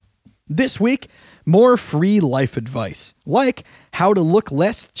This week, more free life advice, like how to look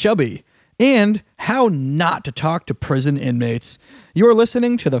less chubby and how not to talk to prison inmates. You're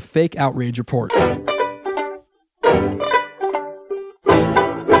listening to the Fake Outrage Report.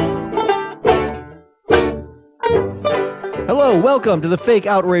 Hello, welcome to the Fake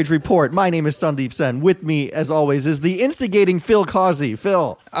Outrage Report. My name is Sandeep Sen. With me, as always, is the instigating Phil Causey.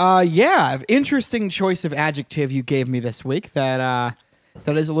 Phil. Interesting choice of adjective you gave me this week.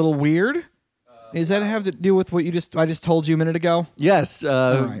 That is a little weird. Does that have to do with what I just told you a minute ago? Yes,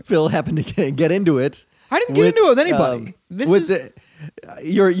 right. Phil happened to get into it. I didn't get into it with anybody.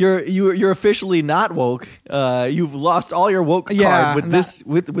 You're officially not woke. You've lost all your woke card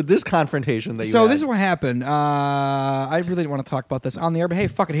with this confrontation that you So had. this is what happened. I really didn't want to talk about this on the air, but hey,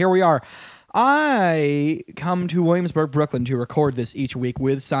 fuck it, here we are. I come to Williamsburg, Brooklyn to record this each week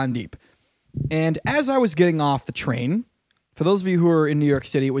with Sandeep. And as I was getting off the train, for those of you who are in New York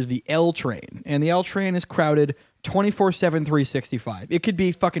City, it was the L train. And the L train is crowded 24/7, 365. It could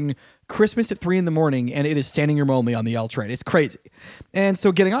be fucking Christmas at 3 in the morning, and it is standing room only on the L train. It's crazy. And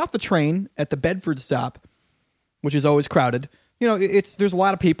so getting off the train at the Bedford stop, which is always crowded, there's a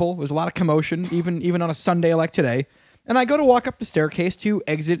lot of people. There's a lot of commotion, even on a Sunday like today. And I go to walk up the staircase to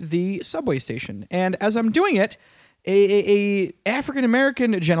exit the subway station. And as I'm doing it, a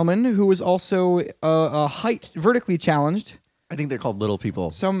African-American gentleman who was also a height vertically challenged. I think they're called little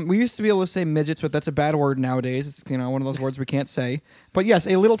people. We used to be able to say midgets, but that's a bad word nowadays. It's one of those words we can't say. But yes,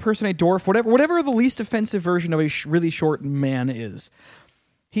 a little person, a dwarf, whatever the least offensive version of a really short man is.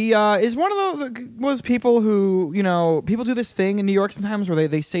 He is one of those people who, people do this thing in New York sometimes where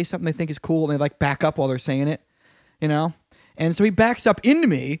they say something they think is cool and they back up while they're saying it, And so he backs up into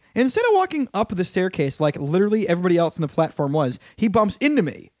me. And instead of walking up the staircase like literally everybody else on the platform was, he bumps into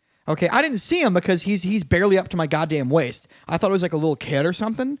me. Okay, I didn't see him because he's barely up to my goddamn waist. I thought it was like a little kid or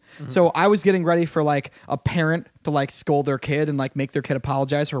something. Mm-hmm. So I was getting ready for like a parent to like scold their kid and like make their kid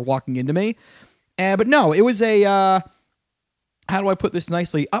apologize for walking into me. But no, it was a, how do I put this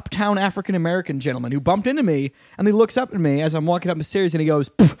nicely, uptown African-American gentleman who bumped into me, and he looks up at me as I'm walking up the stairs and he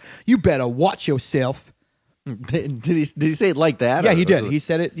goes, "You better watch yourself." Did he say it like that? Yeah, he did. He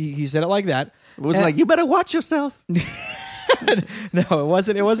said it. He said it like that. It was like, "You better watch yourself." No, it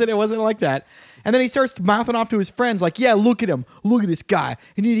wasn't. It wasn't like that. And then he starts mouthing off to his friends, like, "Yeah, look at him. Look at this guy."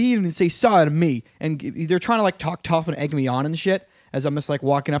 And he didn't even say sorry to me. And they're trying to like talk tough and egg me on and shit as I'm just like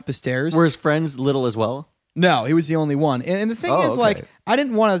walking up the stairs. Were his friends little as well? No, he was the only one. And the thing is, like, I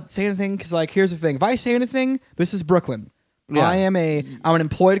didn't want to say anything because, like, here's the thing: if I say anything, this is Brooklyn. Yeah. I'm an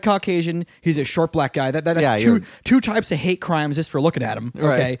employed Caucasian. He's a short black guy. That's two types of hate crimes just for looking at him. Okay.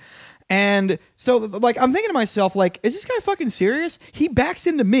 Right. And so, like, I'm thinking to myself, like, is this guy fucking serious? He backs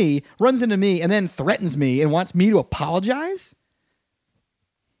into me, runs into me, and then threatens me and wants me to apologize?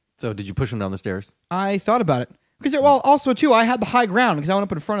 So did you push him down the stairs? I thought about it. Because, well, also, too, I had the high ground because I went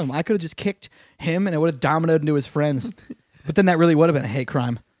up in front of him. I could have just kicked him and it would have dominated into his friends. But then that really would have been a hate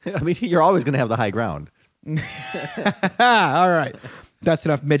crime. I mean, you're always going to have the high ground. All right. That's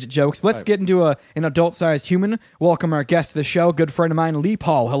enough midget jokes. Let's get into an adult-sized human. Welcome our guest to the show, good friend of mine, Lee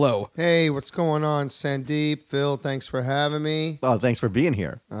Paul. Hello. Hey, what's going on, Sandeep? Phil, thanks for having me. Oh, thanks for being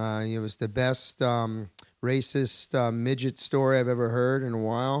here. It was the best racist midget story I've ever heard in a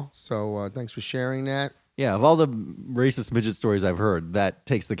while, so thanks for sharing that. Yeah, of all the racist midget stories I've heard, that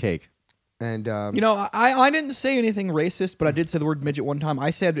takes the cake. And I didn't say anything racist, but I did say the word midget one time. I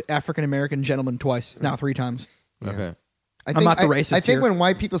said African-American gentleman twice, now 3 times. Yeah. Okay. I'm not the racist I think here. when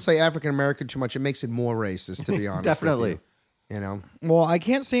white people say African-American too much, it makes it more racist, to be honest. Definitely. With you. Well, I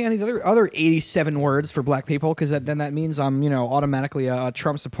can't say any other 87 words for black people because then that means I'm automatically a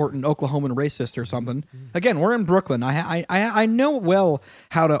Trump supporting Oklahoman racist or something. Again, we're in Brooklyn. I know well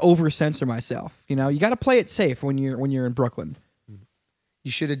how to over censor myself. You got to play it safe when you're in Brooklyn. You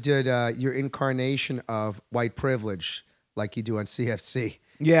should have did your incarnation of white privilege like you do on CFC.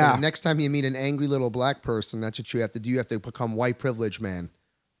 Yeah. So the next time you meet an angry little black person, that's what you have to do. You have to become white privilege man.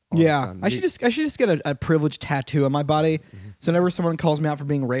 Yeah, I should just get a privilege tattoo on my body. Mm-hmm. So whenever someone calls me out for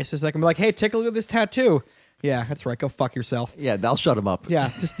being racist, I can be like, "Hey, take a look at this tattoo." Yeah, that's right. Go fuck yourself. Yeah, that'll shut him up. Yeah,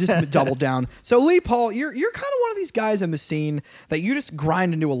 just double down. So Lee Paul, you're kind of one of these guys in the scene that you just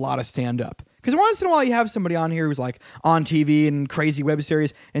grind into a lot of stand up. Because once in a while you have somebody on here who's like on TV and crazy web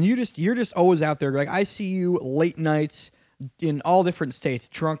series, and you're just always out there. Like I see you late nights in all different states,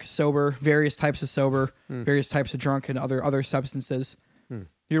 drunk, sober, various types of sober, various types of drunk, and other substances.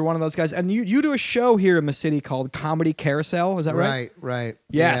 You're one of those guys, and you do a show here in the city called Comedy Carousel. Is that right? Right.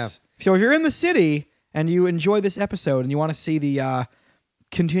 Yes. Yeah. So if you're in the city and you enjoy this episode and you want to see the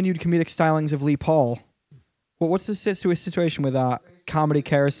continued comedic stylings of Lee Paul, well, what's the situation with comedy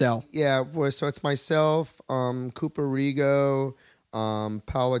carousel. Yeah, so it's myself, Cooper Rigo,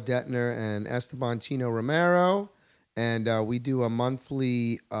 Paula Detner, and Esteban Tino Romero, and we do a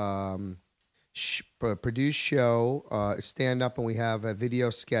monthly produced show, stand up, and we have a video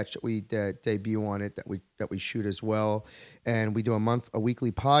sketch that we debut on it that we shoot as well, and we do a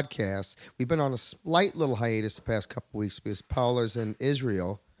weekly podcast. We've been on a slight little hiatus the past couple weeks because Paula's in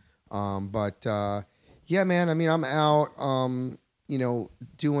Israel, but yeah, man. I mean, I'm out,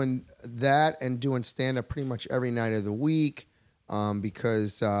 doing that and doing stand up pretty much every night of the week,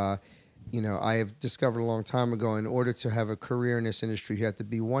 because. I have discovered a long time ago, in order to have a career in this industry, you have to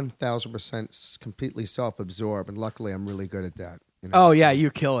be 1,000% completely self-absorbed, and luckily I'm really good at that. Oh, yeah, you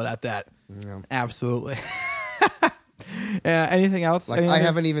kill it at that. Yeah. Absolutely. Anything else? Like, I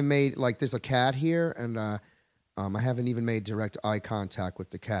haven't even made, there's a cat here, and I haven't even made direct eye contact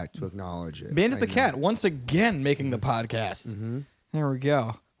with the cat to acknowledge it. Bandit the cat, once again making the podcast. Mm-hmm. There we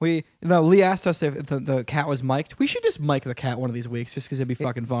go. Lee asked us if the cat was mic'd. We should just mic the cat one of these weeks just because it'd be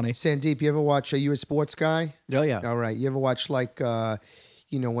fucking funny. Sandeep, you ever watch, are you a sports guy? Oh, yeah. All right. You ever watch,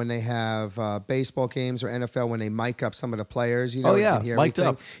 when they have baseball games or NFL, when they mic up some of the players? Oh, yeah, you can hear mic'd everything?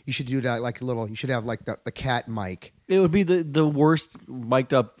 up. You should do that you should have the cat mic. It would be the worst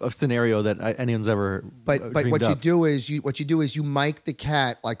mic'd up scenario that anyone's ever But dreamed what up. you do is you mic the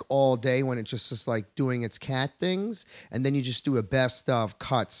cat all day when it's just doing its cat things, and then you just do a best of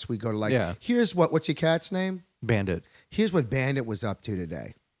cuts. We go to here's what's your cat's name? Bandit. Here's what Bandit was up to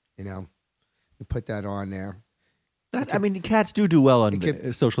today. We put that on there. Cats do well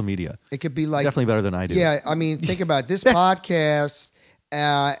on social media. It could be definitely better than I do. Yeah, I mean, think about it. This podcast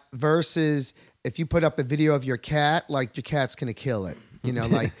versus if you put up a video of your cat, your cat's gonna kill it.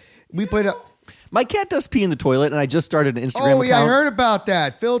 We put up. My cat does pee in the toilet, and I just started an Instagram account. Oh, yeah, I heard about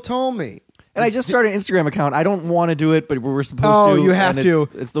that. Phil told me. And I just started an Instagram account. I don't want to do it, but we're supposed to. Oh, you have to.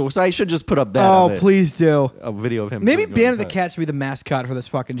 So I should just put up that. Oh, please do. A video of him. Maybe Bandit the cat should be the mascot for this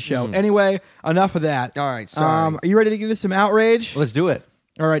fucking show. Anyway, enough of that. All right, sorry. Are you ready to get into some outrage? Let's do it.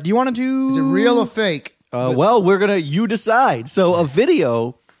 All right. Do you want to do... Is it real or fake? Well, you decide. So a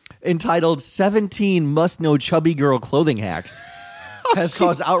video entitled 17 Must-Know Chubby Girl Clothing Hacks has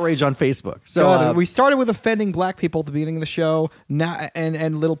caused outrage on Facebook. So we started with offending black people at the beginning of the show, now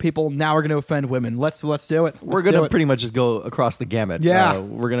and little people. Now we're going to offend women. Let's do it. We're going to pretty much just go across the gamut. Yeah,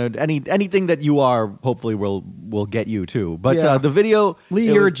 we're going to anything that you are. Hopefully, will get you too. But the video,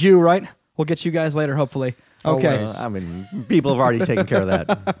 Lee, you're a Jew, right? We'll get you guys later, hopefully. Okay. People have already taken care of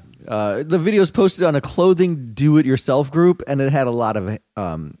that. The video is posted on a clothing do-it-yourself group, and it had a lot of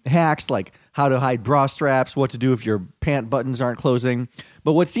hacks like how to hide bra straps, what to do if your pant buttons aren't closing.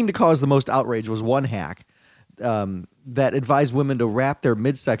 But what seemed to cause the most outrage was one hack that advised women to wrap their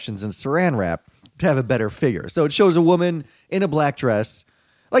midsections in saran wrap to have a better figure. So it shows a woman in a black dress.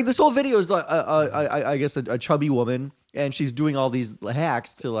 Like, this whole video is, I guess, a chubby woman, and she's doing all these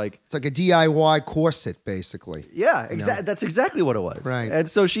hacks to, It's like a DIY corset, basically. Yeah, that's exactly what it was. Right. And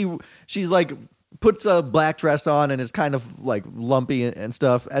so she's puts a black dress on and is kind of lumpy and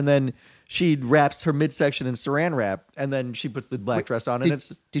stuff, and then she wraps her midsection in saran wrap, and then she puts the black dress on.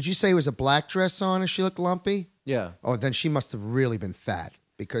 Did you say it was a black dress on and she looked lumpy? Yeah. Oh, then she must have really been fat.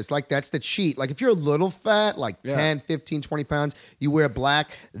 Because that's the cheat. If you're a little fat, 10, 15, 20 pounds, you wear black,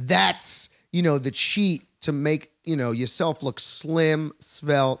 that's, the cheat to make, yourself look slim,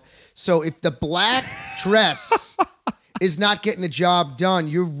 svelte. So if the black dress is not getting the job done,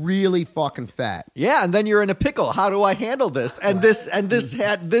 you're really fucking fat. Yeah, and then you're in a pickle. How do I handle this? And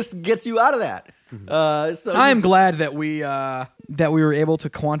this gets you out of that. So I'm glad that we were able to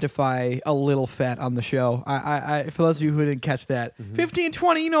quantify a little fat on the show. I for those of you who didn't catch that, 15,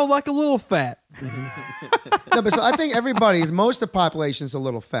 20, like a little fat. No, but I think most of the population is a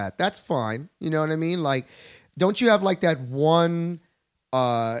little fat. That's fine. You know what I mean? Don't you have that one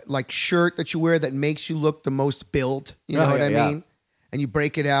shirt that you wear that makes you look the most built? You know what I mean? And you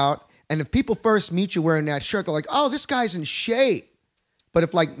break it out. And if people first meet you wearing that shirt, they're like, "Oh, this guy's in shape." But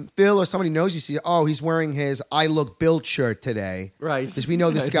if Phil or somebody knows you, see, oh, he's wearing his "I look built" shirt today, right? Because we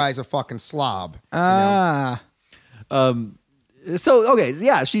know this guy's a fucking slob. So okay,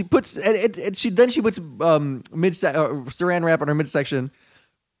 yeah, she puts she puts saran wrap on her midsection,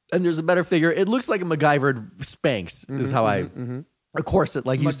 and there's a better figure. It looks like a MacGyvered Spanx. Is how a corset,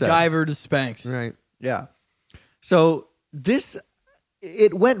 like you said, MacGyvered Spanx, right? Yeah. So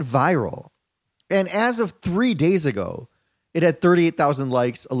it went viral, and as of 3 days ago, it had 38,000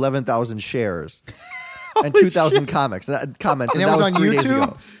 likes, 11,000 shares, and 2,000 comments. And that was on 3 days YouTube?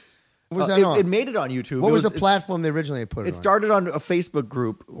 ago. What was that on? It made it on YouTube. What was the platform they originally put it on? It started on a Facebook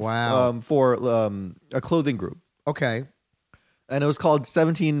group. Wow. For a clothing group. Okay. And it was called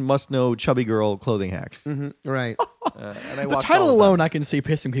 17 Must Know Chubby Girl Clothing Hacks. Right. And I The watched title all of alone, them. I can see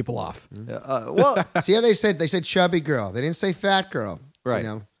pissing people off. Well, See how they said chubby girl. They didn't say fat girl. Right. You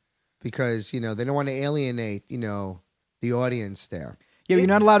know, because, they don't want to alienate, the audience there. Yeah, but you're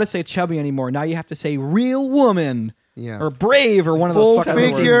not allowed to say chubby anymore. Now you have to say real woman Yeah. or brave or one of Full those fucking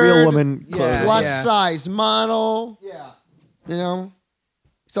words. figure. real woman Yeah. clothing. Plus size model. Yeah.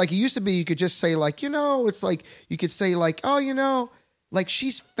 It's like it used to be you could just say like, it's like you could say like, oh, like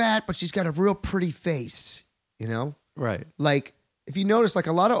she's fat, but she's got a real pretty face, Right. Like if you notice, like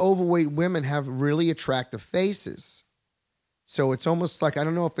a lot of overweight women have really attractive faces. So it's almost like, I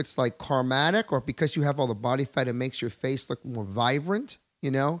don't know if it's like karmatic or because you have all the body fat, it makes your face look more vibrant,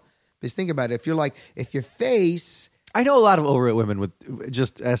 Because think about it. If your face... I know a lot of overweight women with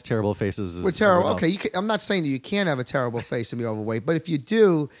just as terrible faces as With terrible. everyone Okay, else. I'm not saying that you can't have a terrible face and be overweight, but if you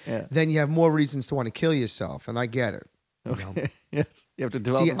do, then you have more reasons to want to kill yourself, and I get it. Okay. Yes, you have to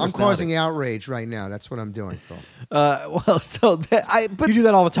develop. See, a I'm personality. causing outrage right now. That's what I'm doing, Phil. Well, so but You do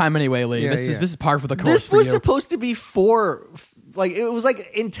that all the time anyway, Lee. Yeah, this yeah. is par for the course this for was you. supposed to be for, like, it was like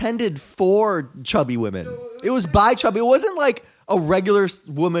intended for chubby women. It was by chubby. It wasn't like a regular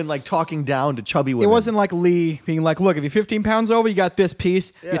woman like talking down to chubby women. It wasn't like Lee being like, look, if you're 15 pounds over, you got this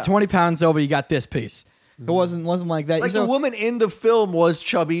piece. Yeah. You're 20 pounds over, you got this piece. It wasn't like that. like So- the woman in the film was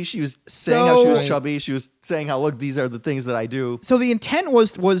chubby. She was saying how she was So- chubby. She was saying how, look, these are the things that I do. So the intent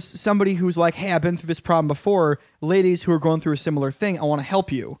was somebody who's like, hey, I've been through this problem before. Ladies who are going through a similar thing, I want to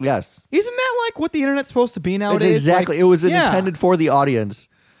help you. Yes, Isn't that like what the internet's supposed to be it's nowadays? exactly. Like, It was yeah. intended for the audience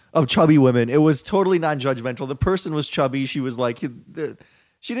of chubby women. It was totally non-judgmental. The person was chubby. She was like, she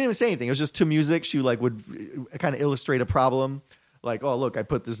didn't even say anything. It was just to music. She like would kind of illustrate a problem. Like, oh, look, I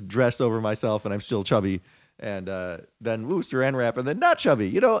put this dress over myself and I'm still chubby. And then woo, saran wrap, and then not chubby.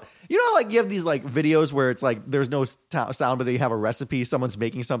 You know, like you have these like videos where it's like there's no sound, but they have a recipe. Someone's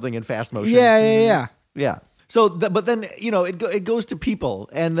making something in fast motion. Yeah. Yeah. So, but then it goes to people,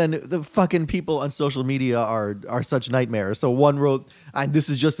 and then the fucking people on social media are such nightmares. So one wrote, "This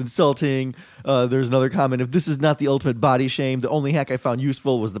is just insulting." There's another comment: "If this is not the ultimate body shame, the only hack I found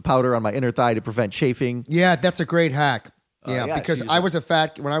useful was the powder on my inner thigh to prevent chafing." Yeah, that's a great hack. Yeah, because she's I was a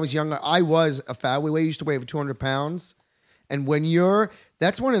fat when I was younger. I was a fat. We used to weigh over 200 pounds, and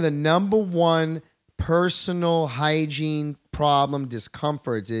that's one of the number one personal hygiene problem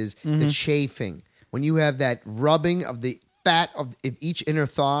discomforts is the chafing. When you have that rubbing of the fat of each inner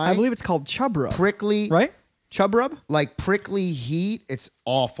thigh, I believe it's called chub rub. prickly, Right? Chub rub? like prickly heat. It's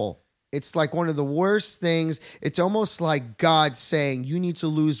awful. It's like one of the worst things. It's almost like God saying, you need to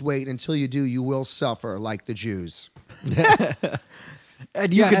lose weight. Until you do, you will suffer like the Jews.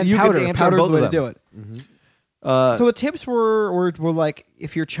 And you could powder. answer Powder's both the way of to them. do it. So the tips were like,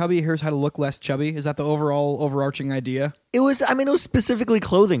 if you're chubby, here's how to look less chubby. Is that the overarching idea? It was specifically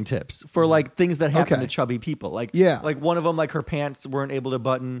clothing tips for like things that happen Okay. to chubby people. Like, Yeah. like one of them, like her pants weren't able to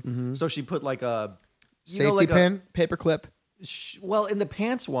button, so she put like a Safety pin? Paper clip. Well, in the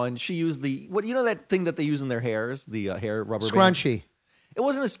pants one, she used that thing that they use in their hairs, the hair rubber band? Scrunchy. It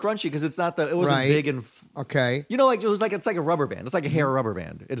wasn't a scrunchie because it wasn't Right. big and Okay. like it's like a rubber band. It's like a hair rubber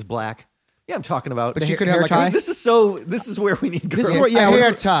band. It's black. Yeah, I'm talking about. But The she could hair have like tie? This is where we need girls. This is where- a yeah,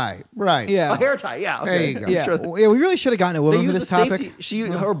 hair tie. Right. Yeah. A hair tie. Yeah. There Okay. you go. Yeah. Sure. Yeah, we really should have gotten a They woman for used this the topic. safety.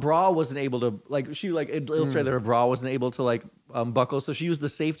 Her bra wasn't able to it illustrated that her bra wasn't able to buckle, so she used the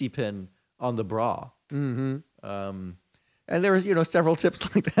safety pin on the bra. Mm-hmm. And there was several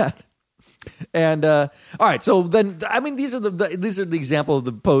tips like that. And all right, so then these are the example of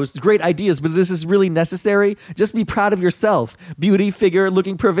the post. Great ideas, but this is really necessary. Just be proud of yourself. Beauty, figure,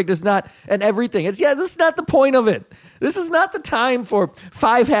 looking perfect is not and everything. That's not the point of it. This is not the time for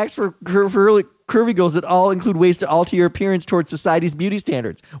 5 hacks for curvy girls that all include ways to alter your appearance towards society's beauty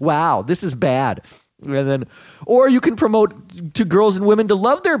standards. Wow, this is bad. And then, or you can promote to girls and women to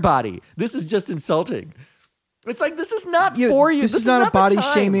love their body. This is just insulting. It's like, this is not for you. This is not a the body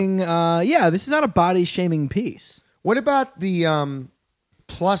time. shaming. This is not a body shaming piece. What about the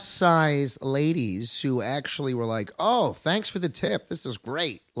plus size ladies who actually were like, "Oh, thanks for the tip. This is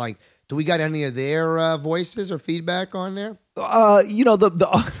great." Like, do we got any of their voices or feedback on there?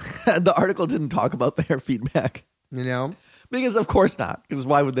 The article didn't talk about their feedback because of course not. Because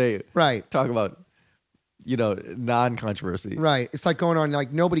why would they Right. talk about non-controversy? Right. It's like going on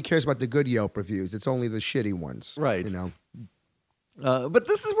like nobody cares about the good Yelp reviews. It's only the shitty ones. Right. But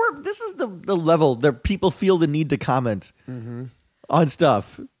this is the level that people feel the need to comment on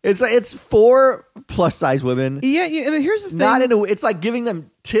stuff. It's for plus size women. Yeah, and then here's the thing. It's like giving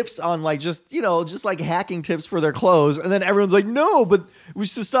them tips on like just like hacking tips for their clothes, and then everyone's like, no, but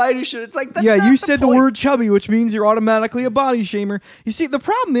society should. It's like, that's not you the said point. the word chubby, which means you're automatically a body shamer. You see, the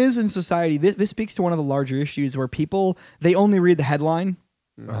problem is in society, this speaks to one of the larger issues where people, they only read the headline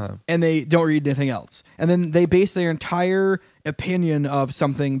and they don't read anything else, and then they base their entire opinion of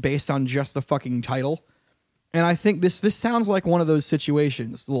something based on just the fucking title. And I think this sounds like one of those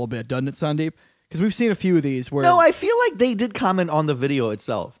situations a little bit, doesn't it, Sandeep? Because we've seen a few of these where... No, I feel like they did comment on the video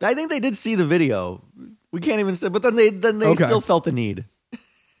itself. I think they did see the video. We can't even say... But then they still felt the need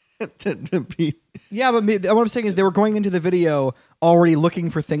to be... Yeah, but what I'm saying is they were going into the video already looking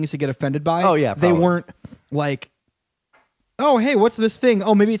for things to get offended by. Oh, yeah, They weren't like... Oh, hey, what's this thing?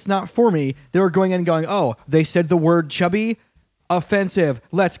 Oh, maybe it's not for me. They were going in and going, oh, they said the word chubby... offensive.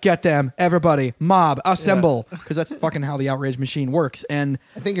 Let's get them. Everybody, mob, assemble. Because that's fucking how the outrage machine works. And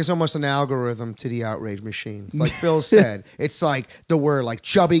I think it's almost an algorithm to the outrage machine. Like Phil said, it's like the word like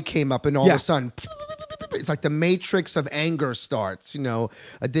chubby came up and all of a sudden, it's like the matrix of anger starts, a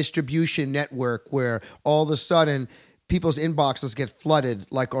distribution network where all of a sudden people's inboxes get flooded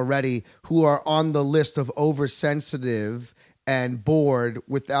like already who are on the list of oversensitive and bored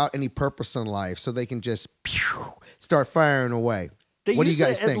without any purpose in life. So they can just start firing away. What do you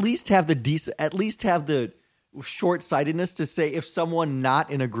guys think? At least have the short-sightedness to say if someone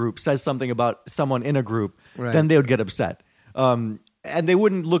not in a group says something about someone in a group, then they would get upset, and they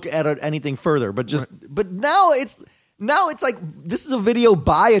wouldn't look at anything further. But but now it's like this is a video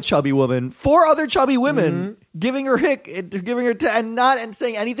by a chubby woman for other chubby women, giving her and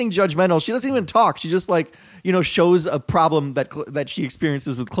saying anything judgmental. She doesn't even talk. She just shows a problem that she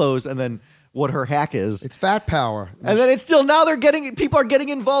experiences with clothes, and then what her hack is. It's fat power. And then it's still, now people are getting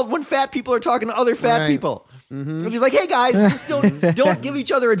involved when fat people are talking to other fat people. Mm-hmm. And you're like, hey guys, just don't give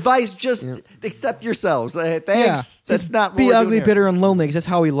each other advice. Just accept yourselves. Thanks. Yeah. That's not what be we're ugly, doing bitter, and lonely because that's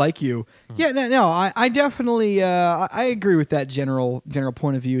how we like you. Yeah, no, I definitely I agree with that general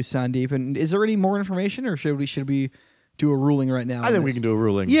point of view, Sandeep. And is there any more information, or should we do a ruling right now? I think we can do a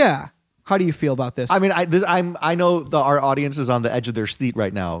ruling. Yeah. How do you feel about this? I mean, I know our audience is on the edge of their seat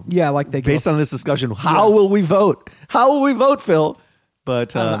right now. Yeah, like they based on this discussion. How will we vote? How will we vote, Phil?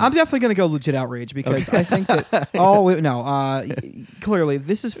 But I'm definitely going to go legit outrage because I think that clearly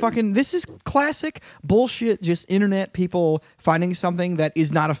this is classic bullshit. Just internet people finding something that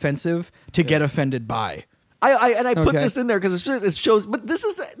is not offensive to get offended by. I put this in there because it shows. But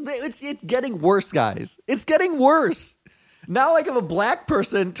it's getting worse, guys. It's getting worse. Now, like if a black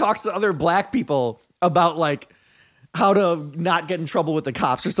person talks to other black people about like how to not get in trouble with the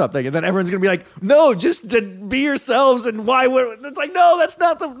cops or something, and then everyone's gonna be like, "No, just to be yourselves." And why? It's like, no, that's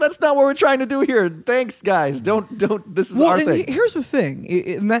not what we're trying to do here. Thanks, guys. Don't. This is our thing. Here's the thing,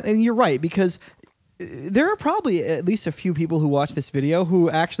 and you're right, because there are probably at least a few people who watched this video who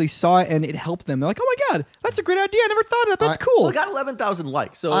actually saw it and it helped them. They're like, "Oh my god, that's a great idea! I never thought of that. That's cool." Well, it got 11,000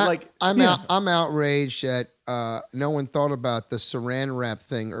 likes. So I'm outraged that no one thought about the saran wrap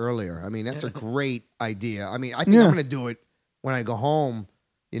thing earlier. I mean, that's a great idea. I mean, I think I'm going to do it when I go home.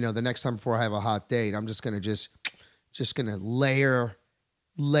 The next time before I have a hot date, I'm just going to layer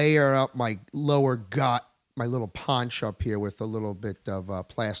up my lower gut, my little paunch up here with a little bit of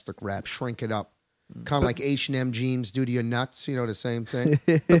plastic wrap, shrink it up. Kind of like H&M jeans do to your nuts, the same thing.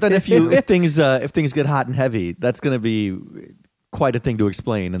 But then if things get hot and heavy, that's going to be quite a thing to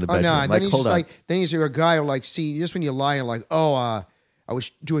explain in the bedroom. Oh, no, then he's a guy who see, just when you're lying, like, I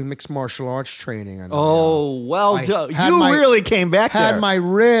was doing mixed martial arts training. And you really came back there. Had my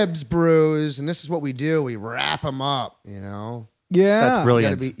ribs bruised, and this is what we do. We wrap them up, Yeah. That's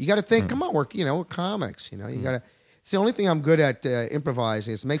brilliant. You got to think, come on, we're comics, you got to. It's the only thing I'm good at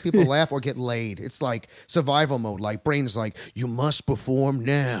improvising is make people laugh or get laid. It's like survival mode. Like brain's like, you must perform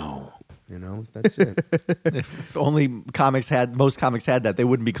now. That's it. If only most comics had that, they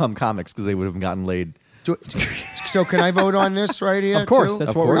wouldn't become comics because they would have gotten laid. So can I vote on this right here? Of course, too?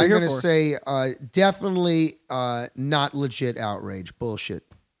 that's what we're here I'm for. going to say definitely not legit outrage. Bullshit.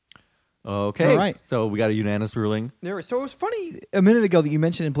 Okay. All right. So we got a unanimous ruling. So it was funny a minute ago that you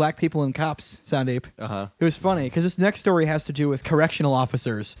mentioned black people and cops, Sandeep. It was funny because this next story has to do with correctional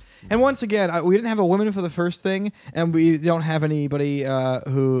officers. And once again, we didn't have a woman for the first thing, and we don't have anybody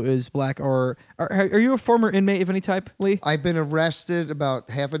who is black or... Are you a former inmate of any type, Lee? I've been arrested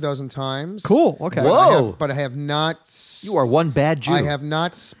about half a dozen times. Cool. Okay. Whoa. But I have not... You are one bad Jew. I have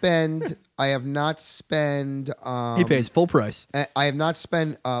not spent... he pays full price. I have not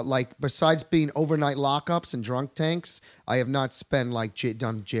spent besides being overnight lockups and drunk tanks, I have not spent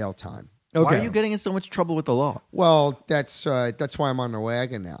done jail time. Why Okay. are you getting in so much trouble with the law? Well, that's why I'm on the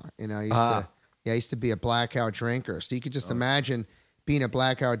wagon now. You know, I used to be a blackout drinker. So you could just imagine being a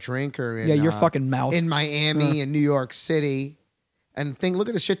blackout drinker in your fucking mouth. in Miami and New York City. And look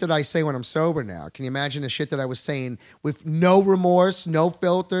at the shit that I say when I'm sober now. Can you imagine the shit that I was saying with no remorse, no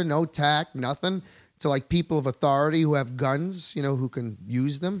filter, no tact, nothing, to like people of authority who have guns, you know, who can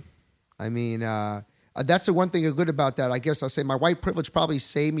use them? I mean, that's the one thing good about that. I guess I'll say my white privilege probably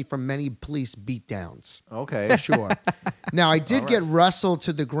saved me from many police beatdowns. Okay. For sure. Now, I did get wrestled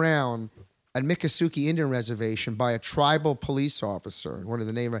to the ground at Miccosukee Indian Reservation by a tribal police officer. One of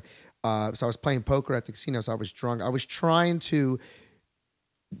the name. So I was playing poker at the casino, so I was drunk. I was trying to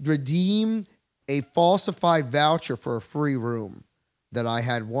redeem a falsified voucher for a free room that I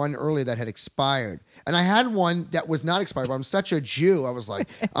had one earlier that had expired. And I had one that was not expired, but I'm such a Jew. I was like,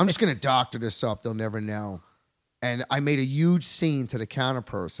 I'm just going to doctor this up. They'll never know. And I made a huge scene to the counter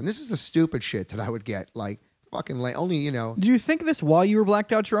person. This is the stupid shit that I would get. Like, fucking late. Only, you know. Do you think this while you were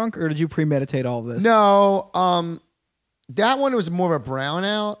blacked out drunk, or did you premeditate all of this? No. That one was more of a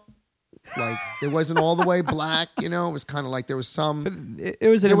brownout. Like, it wasn't all the way black, you know. It was kind of like there was some... It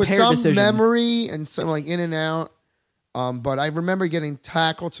was an there was impaired some decision. memory and some, like, in and out. But I remember getting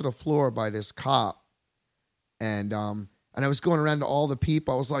tackled to the floor by this cop. And I was going around to all the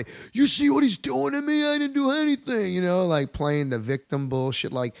people. I was like, you see what he's doing to me? I didn't do anything, you know, like playing the victim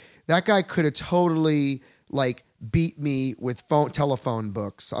bullshit. Like, that guy could have totally, like, beat me with telephone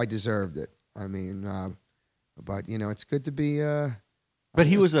books. I deserved it. I mean, but, you know, it's good to be... But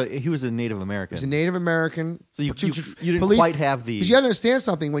he was a Native American. He's a Native American. So you didn't quite have the... Because you got to understand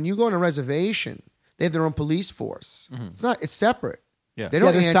something. When you go on a reservation, they have their own police force. Mm-hmm. It's separate. Yeah. They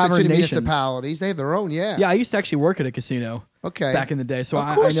don't they're answer to sovereign the nations. municipalities. They have their own, yeah. Yeah, I used to actually work at a casino. Okay. Back in the day, so Of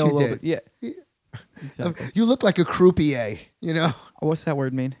I course know you a little did. bit. Yeah. Exactly. You look like a croupier, you know? What's that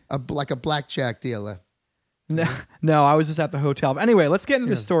word mean? Like a blackjack dealer. No, I was just at the hotel. But anyway, let's get into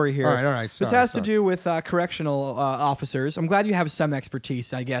the story here. All right. This has to do with correctional officers. I'm glad you have some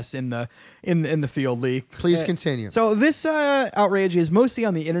expertise, I guess, in the field, Lee. Please continue. So this outrage is mostly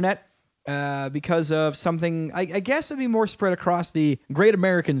on the internet because of something. I guess it'd be more spread across the Great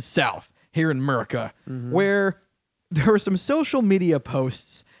American South here in America, where there were some social media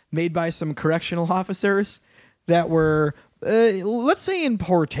posts made by some correctional officers that were, let's say, in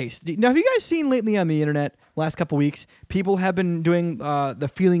poor taste. Now, have you guys seen lately on the internet, last couple weeks, people have been doing the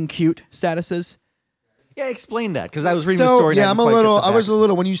feeling cute statuses? Yeah, explain that, because I was reading the So- story. and Yeah, I I'm didn't a quite little. get the I was a fact.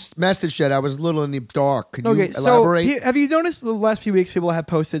 little. When you messaged that, I was a little in the dark. Could you elaborate? So have you noticed the last few weeks people have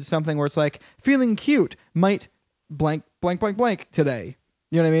posted something where it's like, feeling cute might blank, blank, blank, blank today.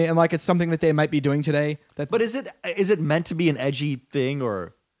 You know what I mean? And like it's something that they might be doing today. But is it meant to be an edgy thing,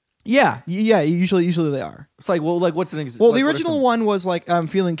 or Yeah. Usually they are. it's like, well, like what's an example? Well, the original one was like, I'm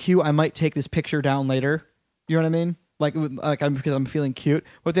feeling cute. I might take this picture down later. You know what I mean? Because I'm feeling cute.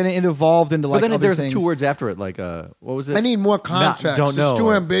 But then it evolved into like But then other there's things. 2 words after it, like what was it? I need more context. Don't know. It's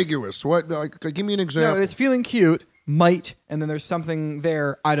too ambiguous. What? Like, give me an No, example. it's feeling cute, might, and then there's something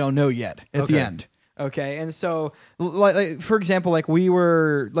there I don't know yet at the Okay. end. Okay, and so, like for example, like we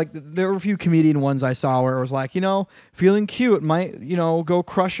were, like there were a few comedian ones I saw where it was like, feeling cute might, go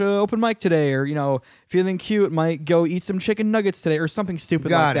crush a open mic today, or, feeling cute might go eat some chicken nuggets today, or something stupid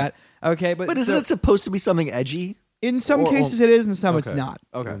Got like it. that. Okay, but Isn't it supposed to be something edgy? in some or- cases it is, and some it's Okay. not.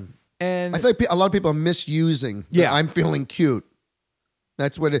 Okay. And I think a lot of people are misusing. Yeah. I'm feeling cute.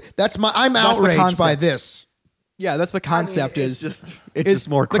 That's what it. I'm That's the outraged by concept. this. yeah, that's the concept it's is just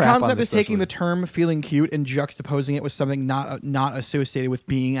more crap the on concept this is taking the social term feeling cute and juxtaposing it with something not associated with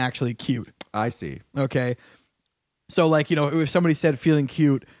being actually cute. I see. Okay. So, like, if somebody said feeling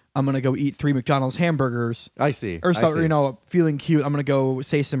cute, I'm going to go eat 3 McDonald's hamburgers. I see. Or, I so, see. feeling cute, I'm going to go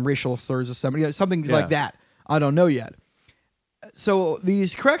say some racial slurs or something. Something Yeah. like that. I don't know yet. So,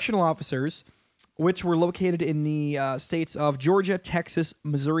 these correctional officers, which were located in the states of Georgia, Texas,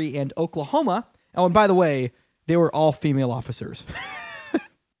 Missouri, and Oklahoma. Oh, and by the way, they were all female officers.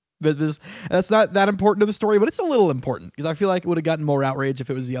 But that's not that important to the story, but it's a little important because I feel like it would have gotten more outrage if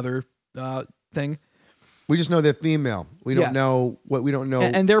it was the other thing. We just know they're female. We don't Yeah. know what we don't know.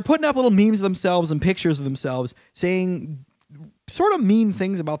 And they're putting up little memes of themselves and pictures of themselves saying sort of mean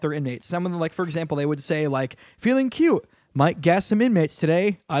things about their inmates. Some of them, like, for example, they would say, like, feeling cute, might gas some inmates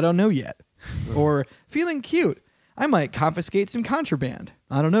today, I don't know yet. Or, feeling cute, I might confiscate some contraband,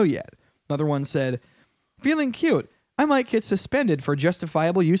 I don't know yet. Another one said, feeling cute, I might get suspended for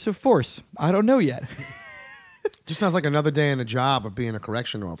justifiable use of force, I don't know yet. Just sounds like another day in a job of being a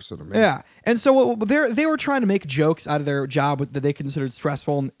correction officer to me. Yeah. And so they were trying to make jokes out of their job that they considered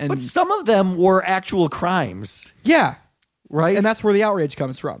stressful. And But some of them were actual crimes. yeah. Right. And that's where the outrage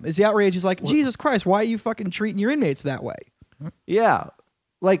comes from. Is the outrage is like, Jesus Christ, why are you fucking treating your inmates that way? Yeah.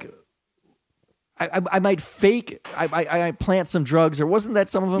 Like, I might fake, I might plant some drugs, or wasn't that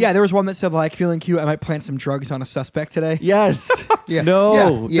some of them? Yeah, there was one that said, like, feeling cute, I might plant some drugs on a suspect today. Yes. Yeah.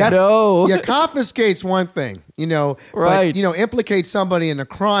 No. Yeah. No. Yeah, confiscate's one thing, Right. But, implicate somebody in a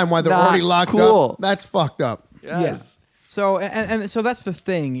crime while they're Not already locked cool. up. That's fucked up. Yes. So and so that's the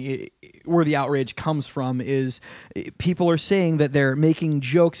thing where the outrage comes from is people are saying that they're making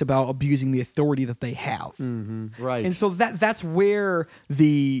jokes about abusing the authority that they have. Mm-hmm. Right. And so that's where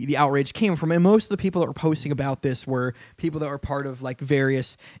the outrage came from. And most of the people that were posting about this were people that were part of like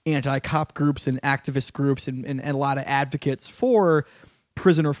various anti-cop groups and activist groups and a lot of advocates for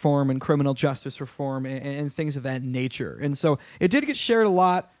prison reform and criminal justice reform and things of that nature. And so it did get shared a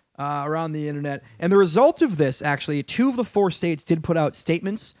lot around the internet. And the result of this, actually, 2 of the 4 states did put out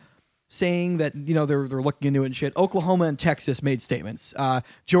statements saying that, they're looking into it and shit. Oklahoma and Texas made statements.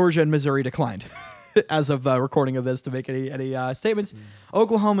 Georgia and Missouri declined as of the recording of this to make any statements.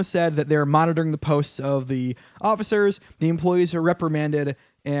 Oklahoma said that they're monitoring the posts of the officers. The employees are reprimanded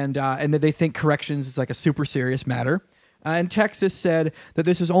and that they think corrections is like a super serious matter. And Texas said that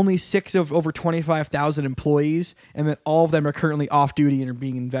this is only 6 of over 25,000 employees and that all of them are currently off duty and are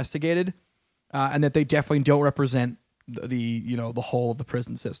being investigated and that they definitely don't represent the whole of the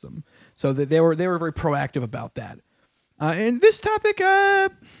prison system. So that they were very proactive about that. And this topic, I'm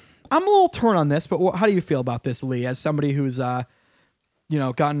a little torn on this, but how do you feel about this, Lee, as somebody who's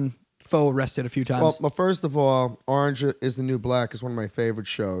gotten faux arrested a few times? Well, first of all, Orange is the New Black is one of my favorite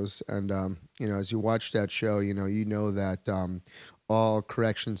shows. And, as you watch that show, you know that all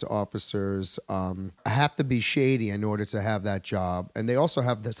corrections officers have to be shady in order to have that job. And they also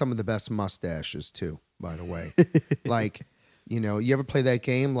have some of the best mustaches, too, by the way. Like, you ever play that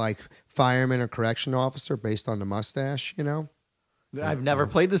game, like fireman or correction officer based on the mustache, I've never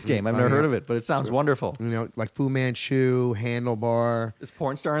played this game. I've never heard of it, but it sounds wonderful. Like Fu Manchu, Handlebar. Is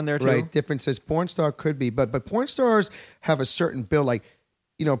Porn Star in there too? Right, differences. Porn star could be, but porn stars have a certain build. Like,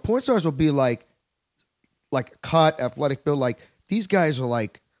 porn stars will be like cut, athletic build. Like these guys are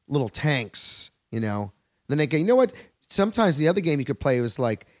like little tanks. Then they go. You know what? Sometimes the other game you could play was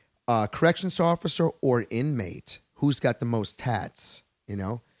like corrections officer or inmate. Who's got the most tats?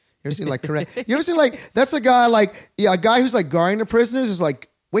 You ever seen like correct? You ever seen like that's a guy like a guy who's like guarding the prisoners is like,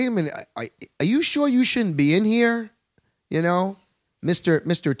 wait a minute, are you sure you shouldn't be in here?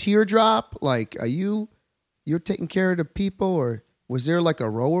 Mr. Teardrop, like you're taking care of the people, or was there like a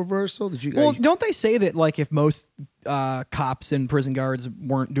role reversal? Did you? Well, don't they say that like if most cops and prison guards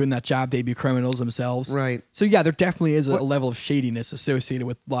weren't doing that job, they'd be criminals themselves? Right. So yeah, there definitely is a level of shadiness associated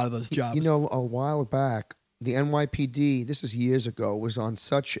with a lot of those jobs. A while back, the NYPD, this is years ago, was on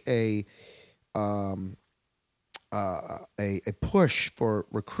such a push for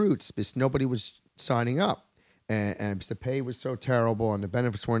recruits because nobody was signing up. And the pay was so terrible and the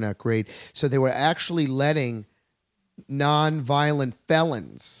benefits weren't that great. So they were actually letting non-violent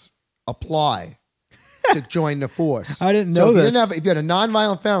felons apply to join the force. I didn't know this. If you had a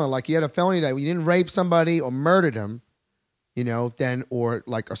non-violent felon, like you had a felony that you didn't rape somebody or murdered him, then or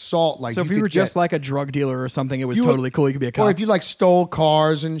like assault, like so if you were just like a drug dealer or something, it was totally cool. You could be a cop. Or if you like stole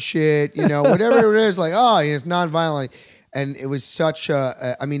cars and shit, whatever it is, like it's non-violent, and it was such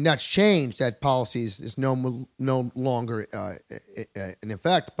a. I mean, that's changed. That policy is no longer in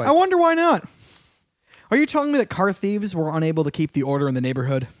effect. But I wonder why not. Are you telling me that car thieves were unable to keep the order in the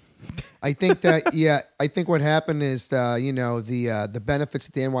neighborhood? I think that I think what happened is the benefits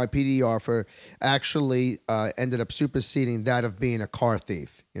that the NYPD offer actually ended up superseding that of being a car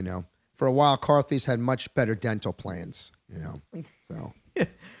thief. For a while, car thieves had much better dental plans. So.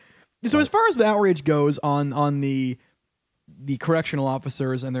 So as far as the outrage goes on the correctional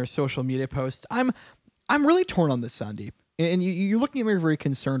officers and their social media posts, I'm really torn on this, Sandeep. And you're looking at me very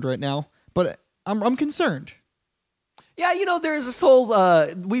concerned right now, but I'm concerned. Yeah, there's this whole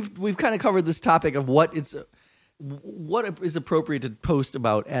we've kind of covered this topic of what is appropriate to post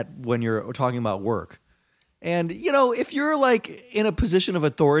about when you're talking about work. And if you're like in a position of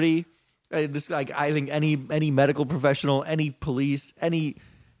authority, I think any medical professional, any police, any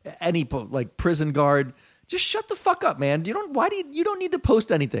like prison guard, just shut the fuck up, man. You don't need to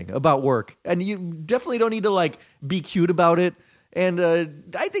post anything about work, and you definitely don't need to like be cute about it. And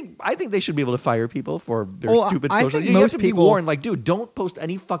I think they should be able to fire people for their stupid social. I think you most have to people be warned, like, dude, don't post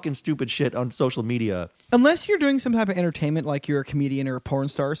any fucking stupid shit on social media unless you're doing some type of entertainment, like you're a comedian or a porn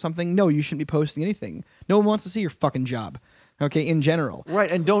star or something. No, you shouldn't be posting anything. No one wants to see your fucking job. Okay, in general, right?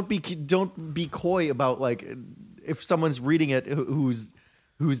 And don't be coy about like if someone's reading it who's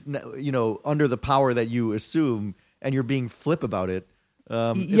under the power that you assume, and you're being flip about it,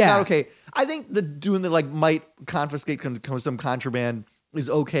 it's Yeah. not okay. I think doing the like might confiscate some contraband is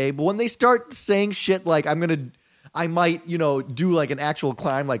okay, but when they start saying shit like I might do like an actual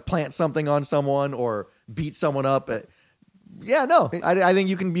crime, like plant something on someone or beat someone up. Yeah, no, I think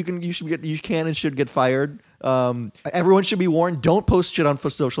you can and should get fired. Everyone should be warned. Don't post shit on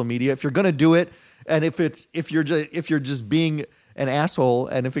social media if you're gonna do it, and if you're just being an asshole,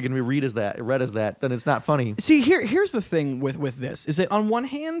 and if it can be read as that, then it's not funny. See, here's the thing with this is that on one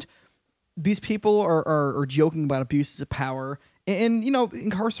hand, these people are joking about abuses of power and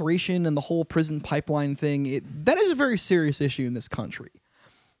incarceration and the whole prison pipeline thing. That is a very serious issue in this country.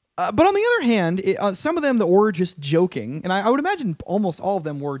 But on the other hand, some of them that were just joking, and I would imagine almost all of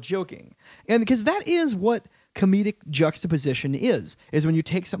them were joking, and because that is what comedic juxtaposition is when you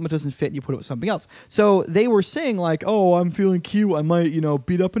take something that doesn't fit and you put it with something else. So they were saying like, "Oh, I'm feeling cute. I might,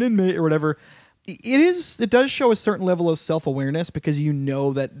 beat up an inmate or whatever." It does show a certain level of self-awareness because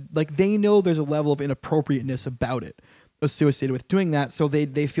that like they know there's a level of inappropriateness about it associated with doing that, so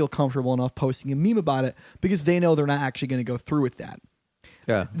they feel comfortable enough posting a meme about it because they know they're not actually going to go through with that.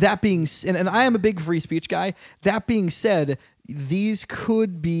 Yeah. That being and I am a big free speech guy. That being said, these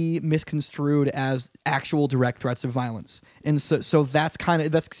could be misconstrued as actual direct threats of violence, and so is that kind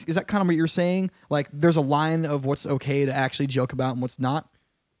of what you're saying? Like, there's a line of what's okay to actually joke about and what's not.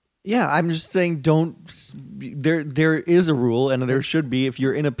 Yeah, I'm just saying there is a rule, and there should be. If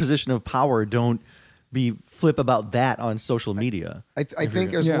you're in a position of power, don't be flip about that on social media. I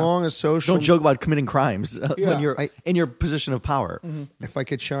think as long as social... Don't joke about committing crimes when you're in your position of power. Mm-hmm. If I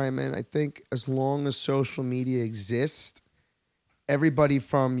could chime in, I think as long as social media exists, everybody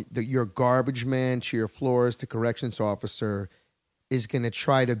from your garbage man to your florist to corrections officer is going to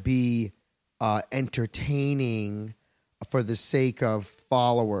try to be entertaining for the sake of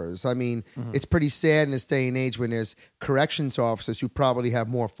followers. I mean, it's pretty sad in this day and age when there's corrections officers who probably have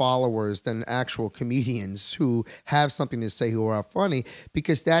more followers than actual comedians who have something to say, who are funny,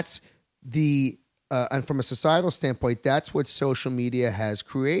 because that's and from a societal standpoint, that's what social media has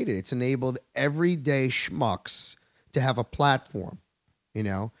created. It's enabled everyday schmucks to have a platform,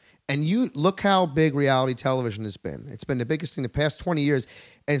 And you look how big reality television has been. It's been the biggest thing the past 20 years.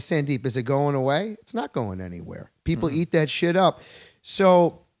 And Sandeep, is it going away? It's not going anywhere. People eat that shit up.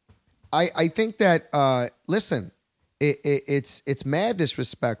 So I think that, listen, it's mad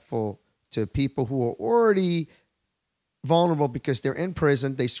disrespectful to people who are already vulnerable because they're in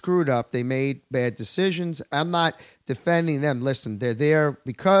prison. They screwed up. They made bad decisions. I'm not defending them. Listen, they're there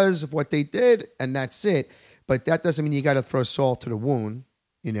because of what they did, and that's it. But that doesn't mean you got to throw salt to the wound,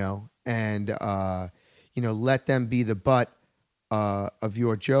 and let them be the butt of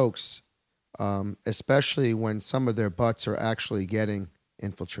your jokes, especially when some of their butts are actually getting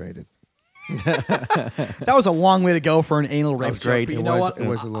infiltrated. That was a long way to go for an anal rape. That was great. Joke, It but was, what? it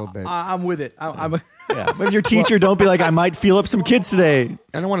was a little bit. I'm with it. Yeah. With your teacher, don't be like, I might feel up some kids today.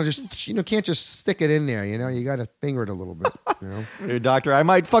 I don't want to just, can't just stick it in there, You got to finger it a little bit, Hey, doctor, I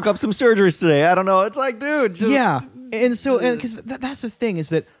might fuck up some surgeries today. I don't know. It's like, dude, just... Yeah, and so because that's the thing is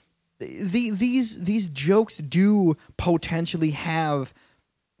that these jokes do potentially have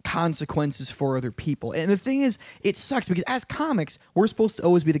consequences for other people. And the thing is, it sucks because as comics, we're supposed to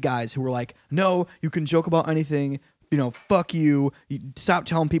always be the guys who are like, no, you can joke about anything, fuck you, stop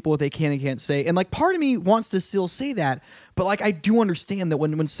telling people what they can and can't say. And like part of me wants to still say that, but like I do understand that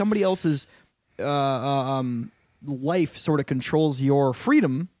when somebody else's life sort of controls your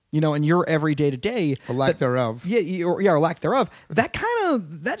freedom, in your every day to day, or lack thereof. Or lack thereof.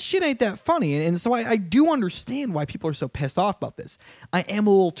 That shit ain't that funny, and so I do understand why people are so pissed off about this. I am a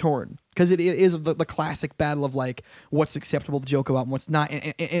little torn because it is the classic battle of like what's acceptable to joke about and what's not.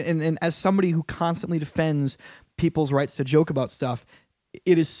 And as somebody who constantly defends people's rights to joke about stuff,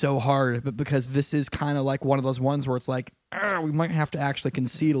 it is so hard. But because this is kind of like one of those ones where it's like we might have to actually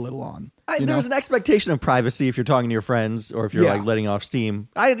concede a little on. There's an expectation of privacy if you're talking to your friends or if you're like letting off steam.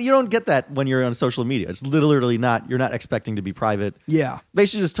 You don't get that when you're on social media. It's literally not. You're not expecting to be private. Yeah, they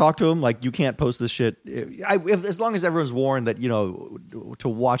should just talk to them. Like you can't post this shit. As long as everyone's warned that to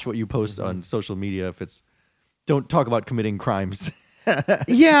watch what you post on social media. If it's don't talk about committing crimes.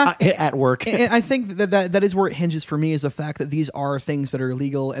 Yeah, at work. And I think that is where it hinges for me is the fact that these are things that are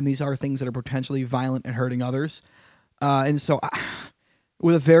illegal and these are things that are potentially violent and hurting others. And so,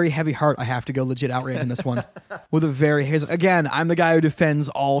 with a very heavy heart, I have to go legit outrage in this one. With a very again, I'm the guy who defends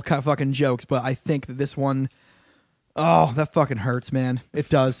all kind of fucking jokes, but I think that this one, that fucking hurts, man. It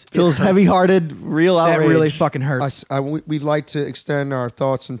does. Feels heavy-hearted, real outrage. That really fucking hurts. We'd like to extend our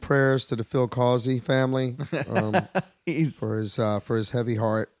thoughts and prayers to the Phil Causey family for his heavy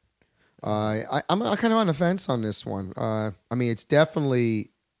heart. I'm kind of on the fence on this one. I mean, it's definitely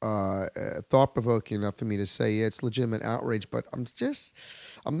thought-provoking enough for me to say it's legitimate outrage, but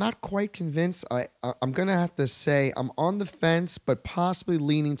I'm not quite convinced. I'm going to have to say I'm on the fence, but possibly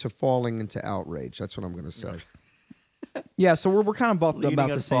leaning to falling into outrage. That's what I'm going to say. Yeah, so we're kind of both Leaning about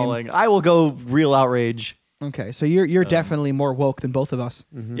on the same. falling. I will go real outrage. Okay, so you're definitely more woke than both of us.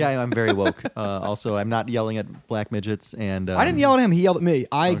 Mm-hmm. Yeah, I'm very woke. Also, I'm not yelling at black midgets. And I didn't yell at him; he yelled at me.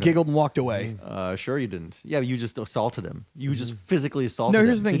 I giggled and walked away. Sure, you didn't. Yeah, you just assaulted him. You just physically assaulted No, him.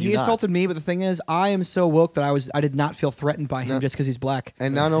 here's the thing: Did you he not? assaulted me, but the thing is, I am so woke that I did not feel threatened by him just because he's black.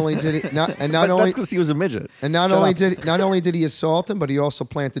 And not only did he not But only that's because he was a midget. and not Shut only up. not only did he assault him, but he also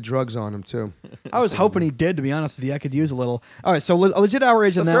planted drugs on him too. I was hoping he did. To be honest with you, I could use a little. All right, so a legit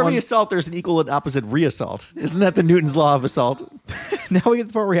outrage on For that every one. assault, there's an equal and opposite reassault. Isn't that the Newton's law of assault? Now we get to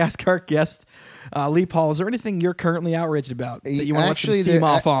the part where we ask our guest, Lee Paul, is there anything you're currently outraged about that you want to let some steam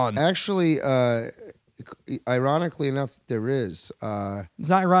off on? Actually, ironically enough, there is. It's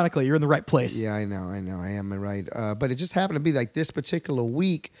not ironically, you're in the right place. Yeah, I know, I am right. But it just happened to be like this particular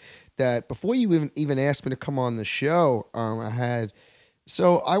week that before you even asked me to come on the show, I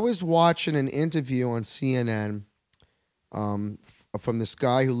was watching an interview on CNN from this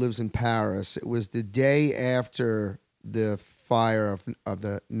guy who lives in Paris. It was the day after the fire of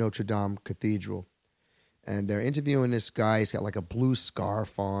the Notre Dame Cathedral. And they're interviewing this guy. He's got like a blue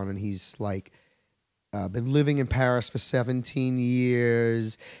scarf on, and he's like been living in Paris for 17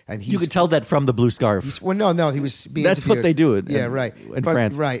 years. And You could tell that from the blue scarf. he was being That's what interviewed. they do Yeah, right. in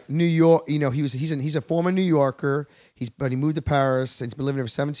France. Right. New York, he's a former New Yorker. But he moved to Paris, and he's been living there for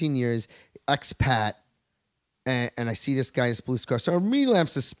 17 years, expat. And I see this guy in his blue scarf. So immediately I'm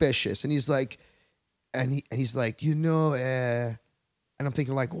suspicious. And he's like, he's like, and I'm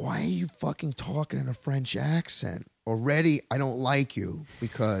thinking like, why are you fucking talking in a French accent? Already, I don't like you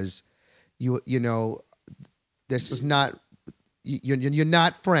because this is not, you're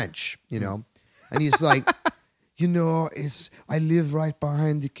not French, And he's like, I live right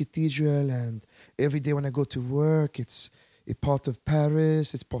behind the cathedral, and every day when I go to work, it's a part of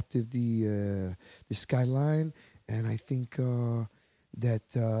Paris, it's part of the skyline, and I think that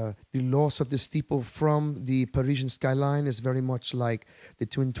the loss of the steeple from the Parisian skyline is very much like the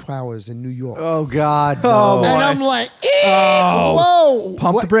Twin Towers in New York. Oh, God. Oh, No. And boy. I'm like, Oh. whoa!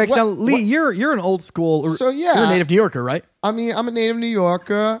 Pump the brakes. Now, Lee, what- you're an old school. So, yeah. You're a native New Yorker, right? I mean, I'm a native New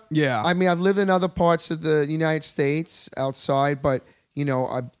Yorker. Yeah. I mean, I've lived in other parts of the United States outside, but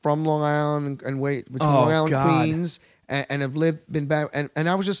I'm from Long Island and between Long Island and God. Queens, and I've been back, and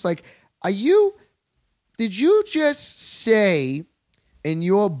I was just like, did you just say in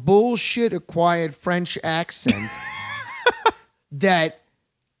your bullshit acquired French accent that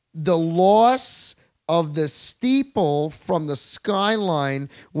the loss of the steeple from the skyline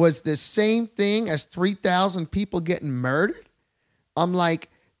was the same thing as 3,000 people getting murdered? I'm like,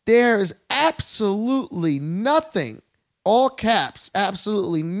 there's absolutely nothing, all caps,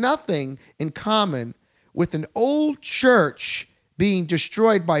 absolutely nothing in common with an old church being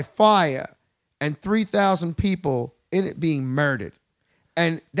destroyed by fire and 3,000 people in it being murdered.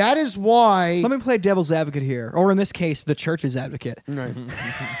 And that is why... Let me play devil's advocate here, or in this case, the church's advocate. Right.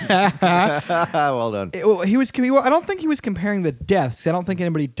 Well done. I don't think he was comparing the deaths. I don't think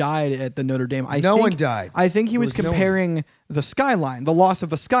anybody died at the Notre Dame. No one died. I think he was There was no one. comparing the skyline, the loss of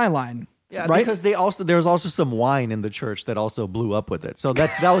the skyline. Yeah, right? because there was also some wine in the church that also blew up with it. So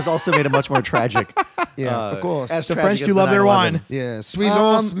that was also made it much more tragic. Yeah, of course. as The tragic French as do the love their 9/11. wine. Yes, we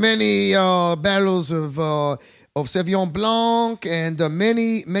lost many barrels of Sauvignon Blanc, and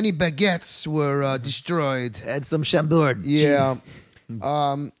many baguettes were destroyed. And some Chambord. Yeah.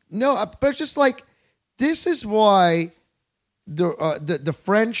 Jeez. No, but it's just like, this is why the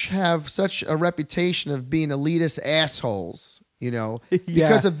French have such a reputation of being elitist assholes, Yeah.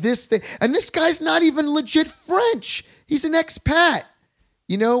 because of this thing. And this guy's not even legit French. He's an expat,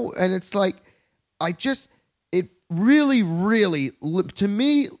 and it's like, it really, really, to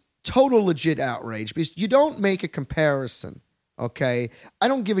me, total legit outrage, because you don't make a comparison, okay? I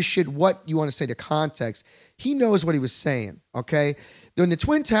don't give a shit what you want to say to context. He knows what he was saying, okay? When the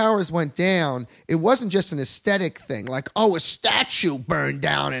Twin Towers went down, it wasn't just an aesthetic thing, like, a statue burned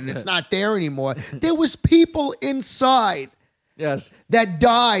down and it's not there anymore. There was people inside Yes. that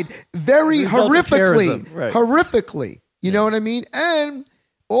died very Result of horrifically. terrorism, right. Horrifically. You know what I mean? And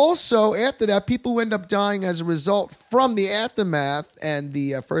also, after that, people who end up dying as a result from the aftermath and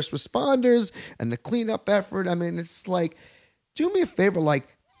the first responders and the cleanup effort. I mean, it's like, do me a favor, like,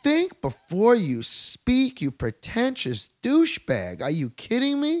 think before you speak, you pretentious douchebag. Are you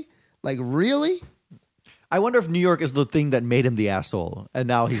kidding me? Like, really? I wonder if New York is the thing that made him the asshole, and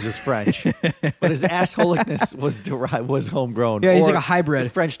now he's just French. But his assholicness was homegrown. Yeah, he's Or like a hybrid. The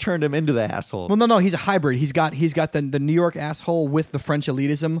French turned him into the asshole. Well, no, he's a hybrid. He's got the New York asshole with the French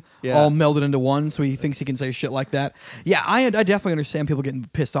elitism Yeah. all melded into one, so he thinks he can say shit like that. Yeah, I definitely understand people getting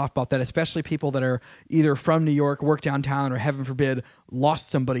pissed off about that, especially people that are either from New York, work downtown, or heaven forbid, lost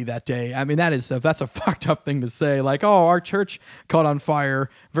somebody that day. I mean, that's a fucked up thing to say. Like, oh, our church caught on fire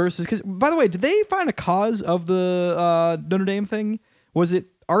versus... Because, by the way, did they find a cause of the Notre Dame thing? Was it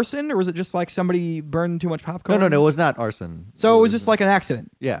arson, or was it just like somebody burned too much popcorn? No, it was not arson. So it was just like an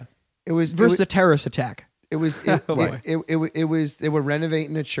accident Yeah. It was versus a terrorist attack. It was it was they were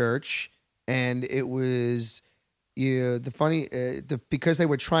renovating a church, and it was because they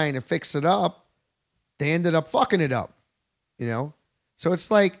were trying to fix it up, they ended up fucking it up. So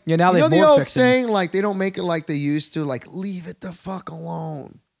it's like now you know they've the more old fixing. saying, like, they don't make it like they used to, like, leave it the fuck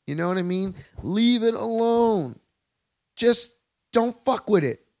alone. You know what I mean? Leave it alone. Just don't fuck with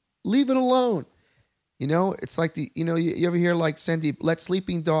it. Leave it alone. It's like you ever hear, like, Sandeep, let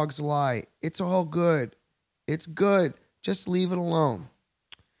sleeping dogs lie. It's all good. It's good. Just leave it alone.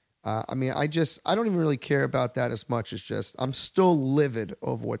 I don't even really care about that as much. It's just, I'm still livid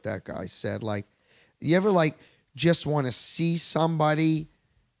over what that guy said. Like, you ever, like, just want to see somebody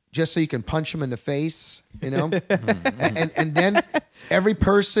just so you can punch them in the face, and then every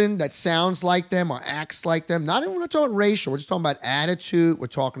person that sounds like them or acts like them, not even, we're not talking racial, we're just talking about attitude, we're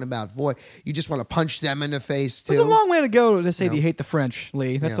talking about voice. You just want to punch them in the face too. It's a long way to go to say that you hate the French,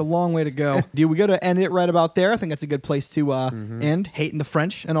 Lee. That's a long way to go. We got to end it right about there. I think that's a good place to end, hating the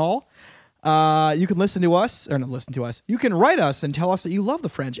French and all. You can listen to us, or not listen to us. You can write us and tell us that you love the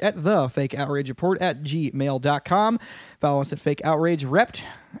French at thefakeoutragereport@gmail.com. Follow us at Fake Outrage Rept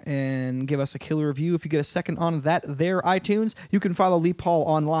and give us a killer review if you get a second on that there iTunes. You can follow Lee Paul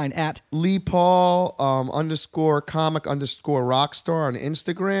online at Lee Paul _ comic _ rockstar on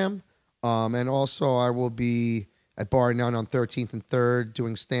Instagram. And also I will be at Bar None on 13th and 3rd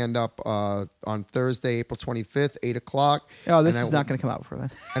doing stand-up on Thursday, April 25th, 8 o'clock. Oh, this is not going to come out before then.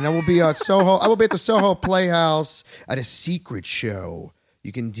 And I will be at Soho. I will be at the Soho Playhouse at a secret show.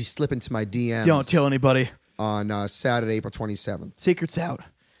 You can slip into my DMs. Don't tell anybody. On Saturday, April 27th. Secret's out.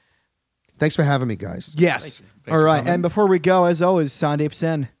 Thanks for having me, guys. Yes. Thanks All for right. coming. And before we go, as always, Sandeep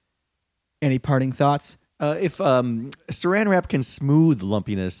Sen, any parting thoughts? If saran wrap can smooth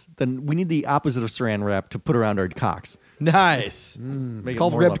lumpiness, then we need the opposite of saran wrap to put around our cocks. Nice. Make it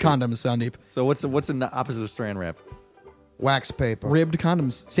Called more ribbed lumpy. condoms, Sandeep. So what's the opposite of saran wrap? Wax paper. Ribbed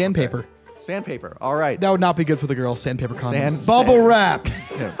condoms. Sandpaper. Sandpaper. All right. That would not be good for the girls. Sandpaper condoms. Bubble wrap.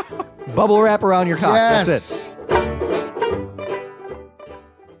 Bubble wrap around your cock. Yes. That's it.